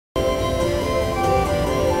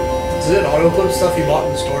Is it autoclip stuff you bought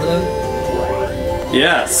in the store then?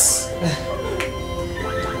 Yes.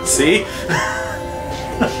 See?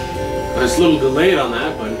 I was a little delayed on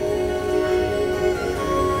that, but...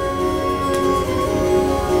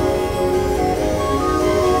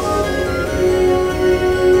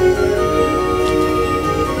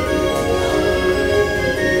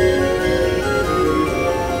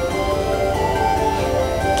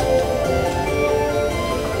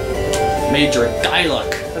 Major Diluc.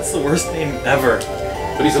 That's the worst name ever.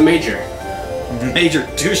 But he's a major. Major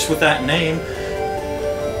douche with that name.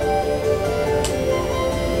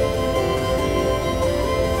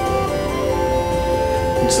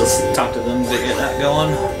 Just talk to them to get that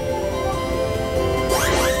going.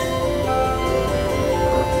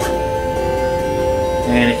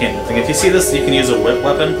 And you can't do anything. If you see this, you can use a whip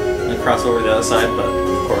weapon and cross over to the other side, but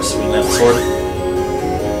of course we only have a sword.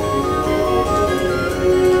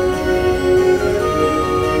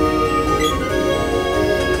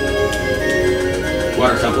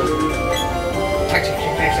 Water temple.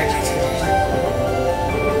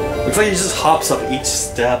 Looks like he just hops up each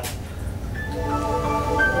step.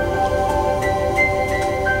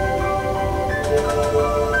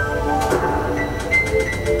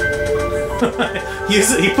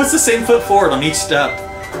 He puts the same foot forward on each step.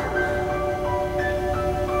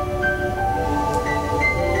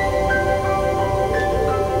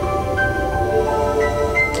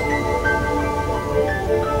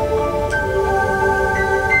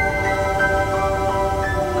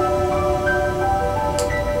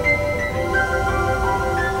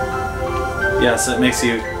 Yes, it makes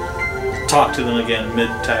you talk to them again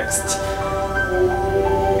mid-text.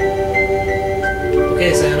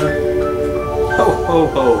 Okay, Santa. Ho ho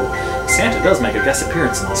ho! Santa does make a guest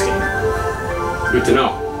appearance in this game. Good to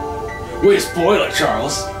know. Way to spoil it,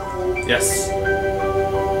 Charles. Yes.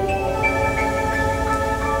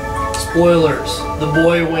 Spoilers. The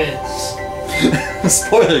boy wins.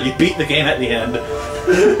 Spoiler, you beat the game at the end.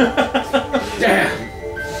 Damn.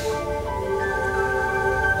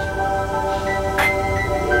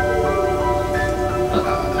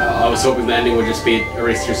 I was hoping the ending would just be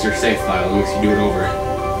erase your save file and makes you do it over.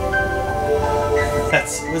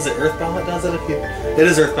 Was it Earthbound that does it? It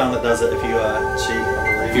is Earthbound that does it if you cheat,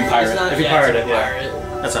 I believe. If you pirate. If you pirate it, yeah.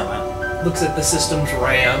 That's what I meant. Looks at the system's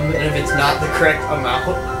RAM, and if it's not the correct amount,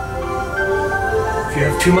 if you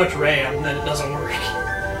have too much RAM, then it doesn't work.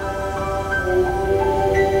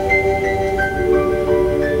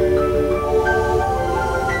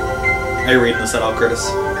 Are you reading this at all, Curtis?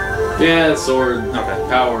 Yeah, sword, Okay.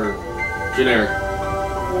 power, generic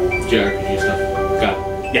JRPG stuff. Got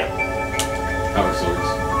it. Yeah. Power swords.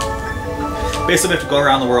 Basically, we have to go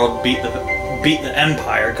around the world, beat the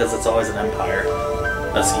Empire, because it's always an Empire.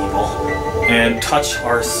 That's evil. And touch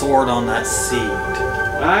our sword on that seed.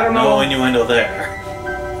 I don't know. No innuendo there.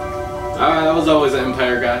 I was always an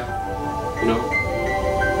Empire guy. You know?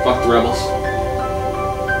 Fuck the rebels.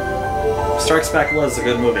 Strikes Back was a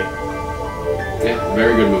good movie. Yeah,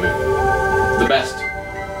 very good movie. The best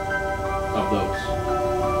of those.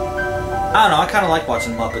 I don't know, I kind of like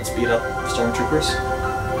watching Muppets beat up Stormtroopers.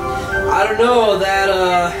 I don't know, that,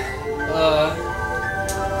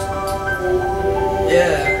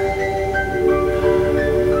 yeah.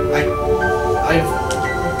 I've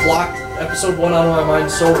blocked episode 1 out of my mind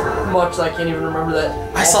so much that I can't even remember that.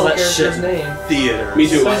 I saw that shit in name. theaters. Me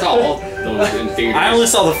too, I saw all those in theaters. I only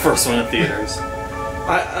saw the first one in theaters.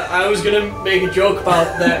 I was gonna make a joke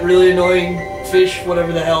about that really annoying fish,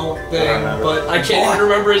 whatever the hell thing, but I can't even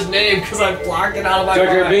remember his name because I blocked it out of my Jar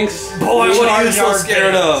Jar mind. Binks? Boy, what are you Jar so Jar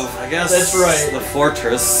scared Binks. of? I guess That's right. the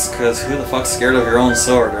fortress, because who the fuck's scared of your own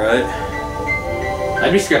sword, right?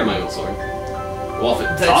 I'd be scared of my own sword. Well, if it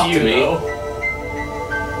That's talked you, to me. though.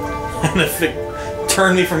 And if it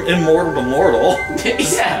turned me from immortal to mortal.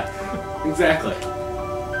 Yeah, exactly.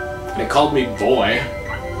 And it called me boy.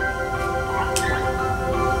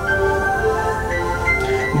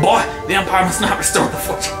 Boy, the Empire must not restore the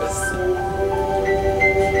fortress.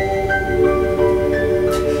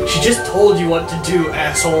 She just told you what to do,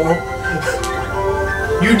 asshole.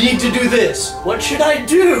 You need to do this. What should I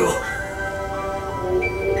do?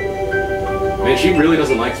 Man, she really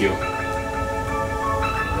doesn't like you.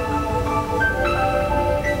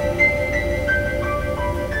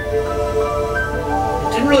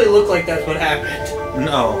 It didn't really look like that's what happened.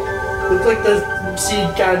 No. Looked like the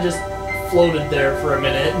seed kind of just floated there for a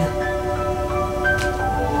minute.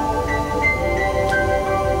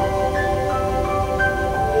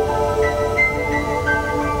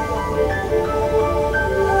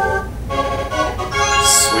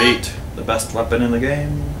 Sweet. The best weapon in the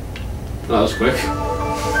game. Oh, that was quick.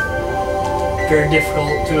 very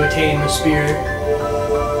difficult to attain the spear.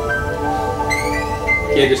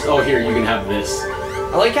 Yeah, just, oh, here, you can have this.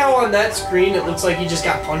 I like how on that screen it looks like he just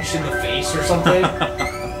got punched in the face or something.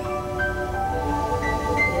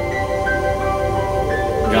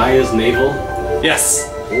 Gaia's navel? Yes.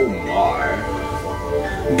 Oh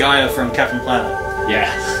my. Gaia from Captain Planet.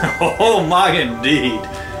 Yes. Oh my, indeed.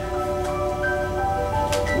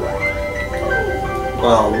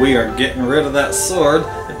 Well, we are getting rid of that sword.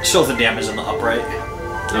 It shows the damage in the upright.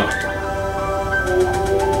 Oh.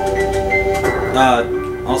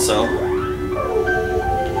 Also,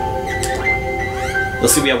 you'll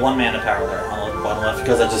see we have 1 mana power there on the bottom left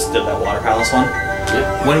because I just did that Water Palace one.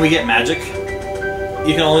 Yep. When we get magic,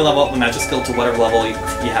 you can only level up the magic skill to whatever level you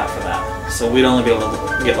have for that. So we'd only be able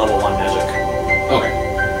to get level 1 magic.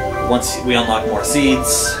 Okay. Once we unlock more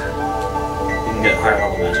seeds, you can get higher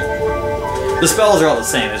level magic. The spells are all the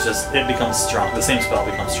same, it's just, it becomes strong. The same spell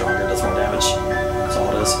becomes stronger, does more damage. That's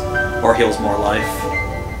all it is. Or heals more life.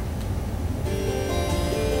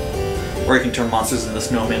 Or you can turn monsters into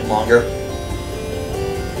snowmen longer.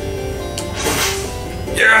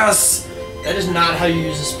 Yes! That is not how you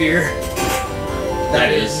use a spear.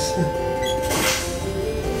 That is.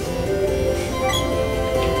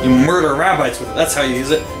 You murder rabbits with it, that's how you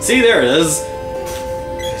use it. See, there it is!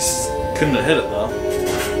 Just couldn't have hit it though.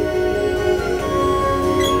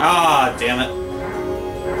 Ah, damn it.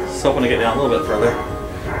 Just hoping to get down a little bit further.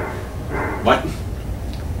 What?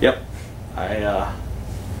 Yep.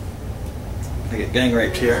 I get gang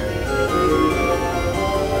raped here.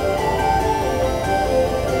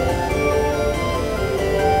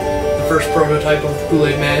 The first prototype of the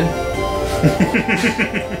Kool-Aid Man.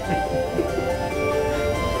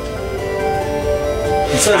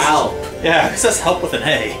 It says, Help. yeah, it says help with an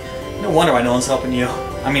A. No wonder why no one's helping you.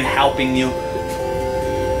 I mean, helping you.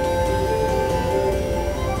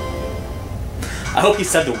 I hope he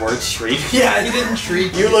said the word shriek. Yeah, he didn't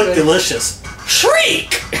shriek. You look delicious.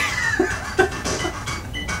 Shriek!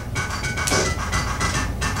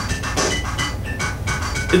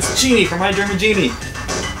 It's Genie from My German Genie.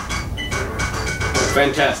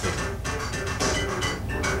 Fantastic.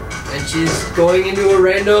 And she's going into a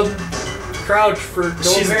random crouch for no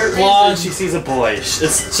She's apparent blonde, she reason. sees a boy.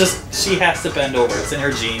 It's just, she has to bend over. It's in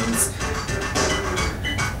her genes.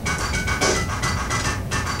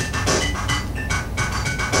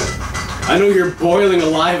 I know you're boiling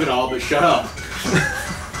alive and all, but shut up.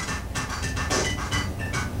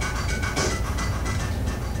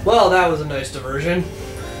 Well, that was a nice diversion.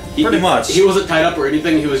 Pretty much. He wasn't tied up or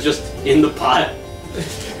anything, he was just in the pot.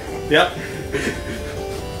 Yep.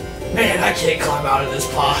 Man, I can't climb out of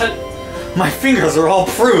this pot. My fingers are all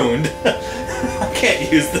pruned. I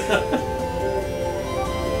can't use them.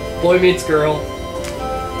 Boy meets girl.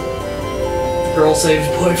 Girl saves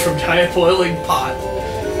boy from giant boiling pot.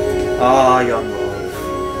 Ah, young love.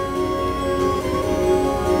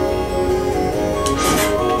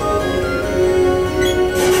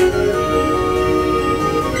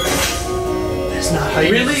 That's not how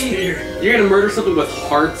you Really? spear. You're gonna murder something with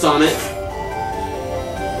hearts on it?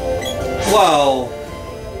 Well,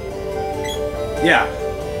 yeah,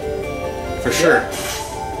 for sure.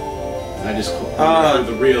 I just wonder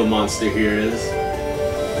who the real monster here is.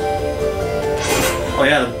 Oh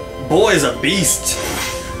yeah, the boy's a beast.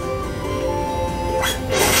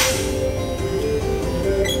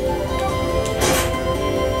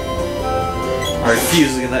 I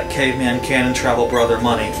refuse to give that caveman cannon travel brother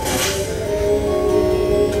money.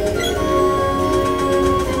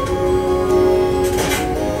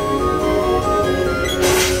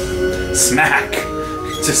 Smack!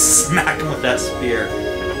 Just smack him with that spear.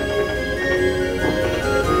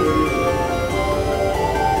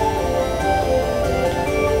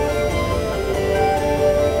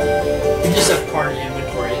 You just have party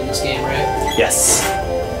inventory in this game, right? Yes.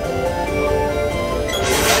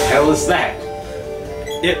 The hell is that?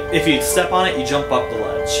 If you step on it, you jump up the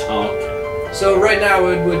ledge. Oh, okay. So right now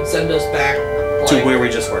it would send us back To like, where we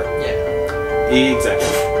just were. yeah, Exactly.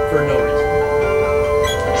 for no reason.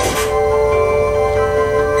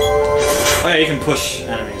 Oh yeah, you can push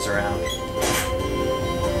enemies around.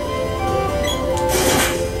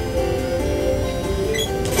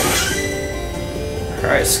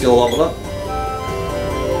 Alright, skill leveled up.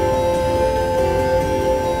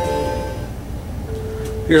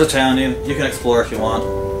 Here's a town, you can explore if you want.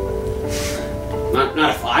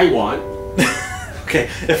 Not if I want. Okay,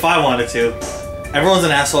 if I wanted to. Everyone's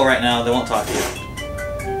an asshole right now, they won't talk to you.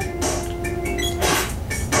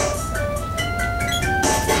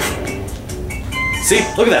 See?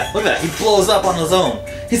 Look at that, look at that. He blows up on his own.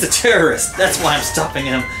 He's a terrorist. That's why I'm stopping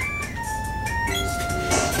him.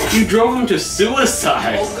 You drove him to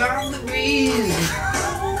suicide. Oh god, the bees!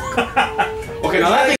 Okay, now that